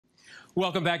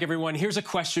Welcome back, everyone. Here's a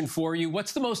question for you.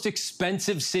 What's the most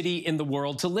expensive city in the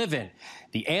world to live in?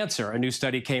 The answer a new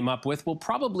study came up with will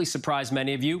probably surprise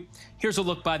many of you. Here's a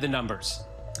look by the numbers.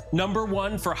 Number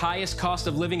one for highest cost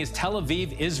of living is Tel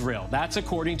Aviv, Israel. That's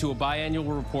according to a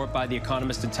biannual report by the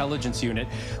Economist Intelligence Unit,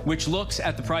 which looks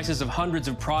at the prices of hundreds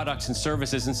of products and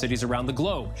services in cities around the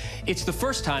globe. It's the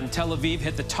first time Tel Aviv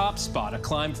hit the top spot, a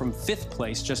climb from 5th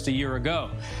place just a year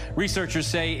ago. Researchers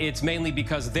say it's mainly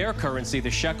because their currency, the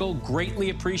shekel, greatly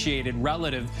appreciated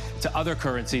relative to other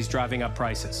currencies, driving up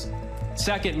prices.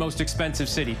 Second most expensive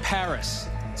city, Paris.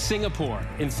 Singapore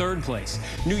in 3rd place.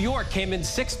 New York came in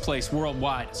 6th place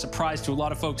worldwide. A surprise to a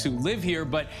lot of folks who live here,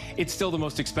 but it's still the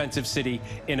most expensive city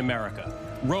in America.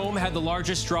 Rome had the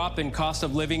largest drop in cost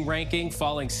of living ranking,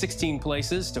 falling 16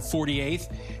 places to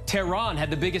 48th. Tehran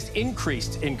had the biggest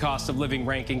increase in cost of living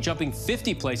ranking, jumping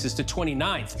 50 places to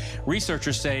 29th.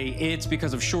 Researchers say it's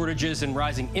because of shortages and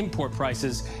rising import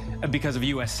prices because of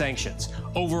U.S. sanctions.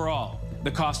 Overall,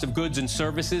 the cost of goods and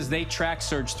services they track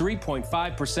surged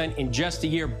 3.5% in just a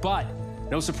year, but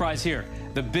no surprise here.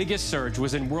 The biggest surge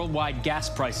was in worldwide gas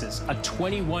prices, a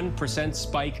 21%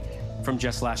 spike from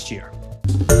just last year.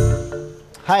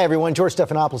 Hi, everyone. George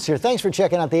Stephanopoulos here. Thanks for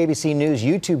checking out the ABC News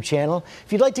YouTube channel.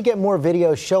 If you'd like to get more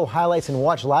videos, show highlights, and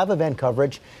watch live event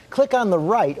coverage, click on the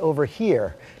right over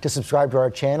here to subscribe to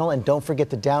our channel. And don't forget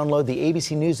to download the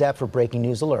ABC News app for breaking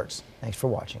news alerts. Thanks for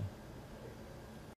watching.